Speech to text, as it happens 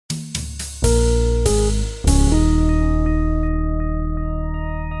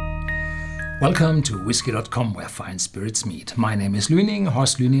Welcome to Whisky.com, where fine spirits meet. My name is Lüning,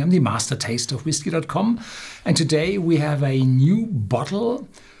 Horst Lüning. I'm the master taster of Whisky.com. And today we have a new bottle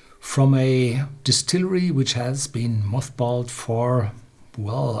from a distillery which has been mothballed for,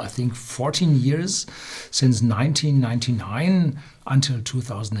 well, I think 14 years, since 1999 until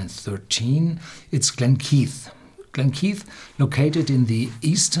 2013. It's Glen Keith. Glen Keith, located in the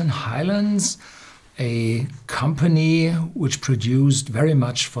Eastern Highlands, a company which produced very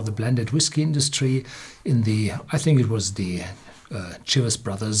much for the blended whiskey industry in the, I think it was the Chivas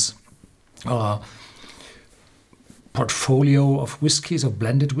Brothers portfolio of whiskies, of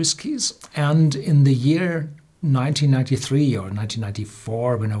blended whiskies. And in the year 1993 or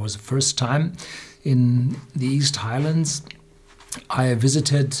 1994, when I was the first time in the East Highlands, I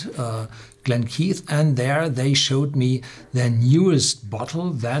visited Glen Keith, and there they showed me their newest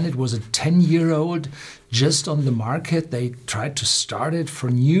bottle. Then it was a 10-year-old just on the market. They tried to start it for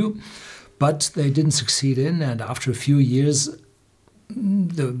new, but they didn't succeed in, and after a few years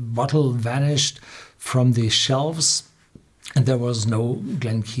the bottle vanished from the shelves and there was no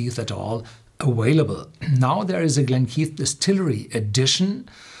Glen Keith at all available. Now there is a Glen Keith Distillery Edition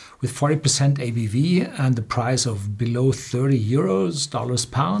with 40% ABV and the price of below 30 euros, dollars,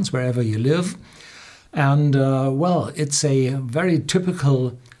 pounds, wherever you live. And well, it's a very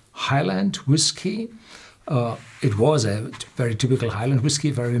typical Highland whiskey. It was a very typical Highland whiskey,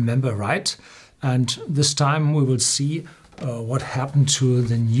 if I remember right. And this time we will see what happened to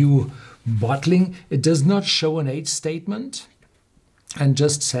the new bottling. It does not show an age statement and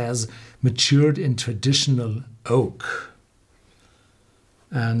just says matured in traditional oak.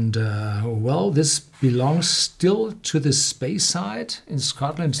 And well, this belongs still to the Speyside in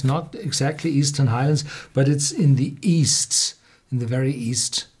Scotland. It's not exactly Eastern Highlands, but it's in the east, in the very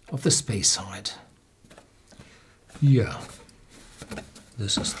east of the Speyside. Yeah,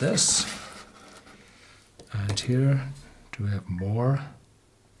 this is this. And here, do we have more?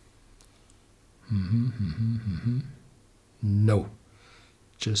 No,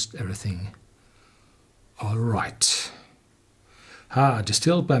 just everything all right.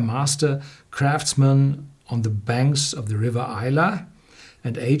 Distilled by master craftsmen on the banks of the River Isla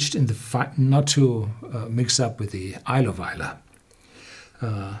and aged in the not to mix up with the Isle of Isla.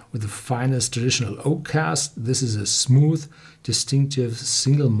 With the finest traditional oak cast, this is a smooth, distinctive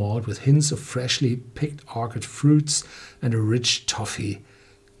single malt with hints of freshly picked orchard fruits and a rich toffee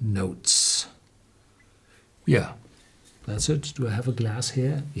notes. Yeah, that's it. Do I have a glass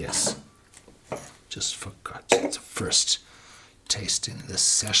here? Yes. Just forgot. It's the first taste in this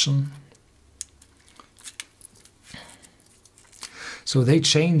session. So they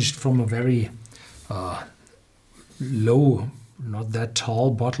changed from a very low, not that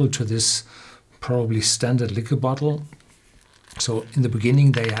tall bottle to this probably standard liquor bottle. So in the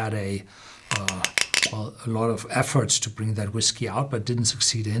beginning they had well, a lot of efforts to bring that whiskey out, but didn't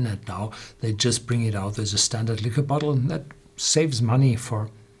succeed in, and now they just bring it out as a standard liquor bottle, and that saves money for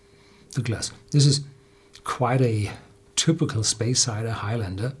the glass. This is quite a typical Speyside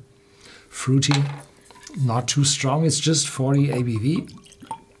Highlander. Fruity, not too strong, it's just 40 ABV.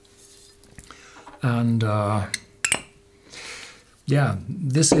 And yeah,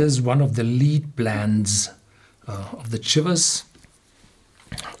 this is one of the lead blends of the Chivas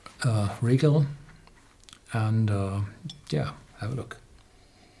Regal. And yeah, have a look.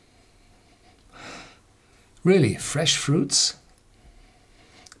 Really fresh fruits,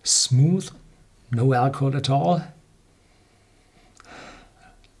 smooth, no alcohol at all.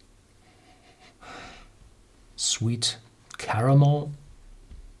 Sweet caramel,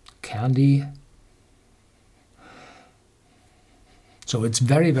 candy. So it's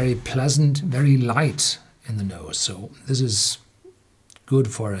very, very pleasant, very light in the nose. So this is good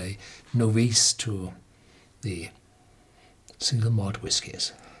for a novice to the single malt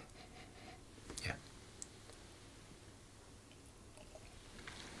whiskies. Yeah.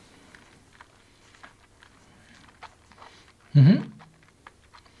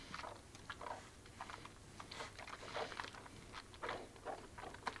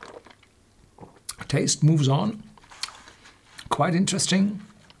 Taste moves on. Quite interesting.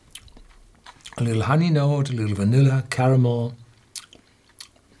 A little honey note, a little vanilla, caramel.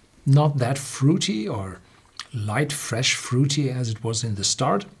 Not that fruity or light, fresh fruity as it was in the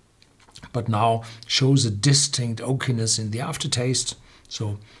start, but now shows a distinct oakiness in the aftertaste.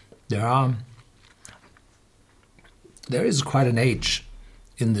 So there is quite an age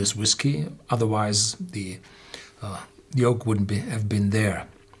in this whiskey. Otherwise, the oak wouldn't have been there.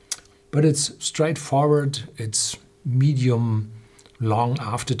 But it's straightforward. It's medium, long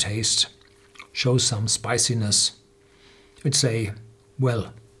aftertaste. Shows some spiciness. It's a,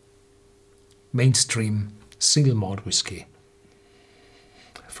 well, mainstream single malt whiskey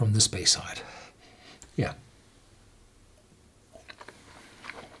from the Speyside. Yeah.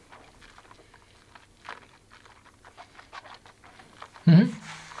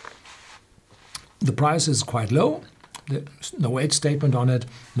 The price is quite low. There's no age statement on it,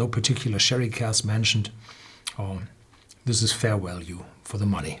 no particular sherry cask mentioned. This is fair value for the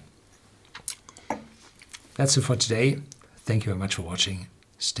money. That's it for today. Thank you very much for watching.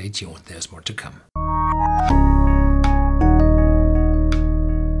 Stay tuned, there's more to come.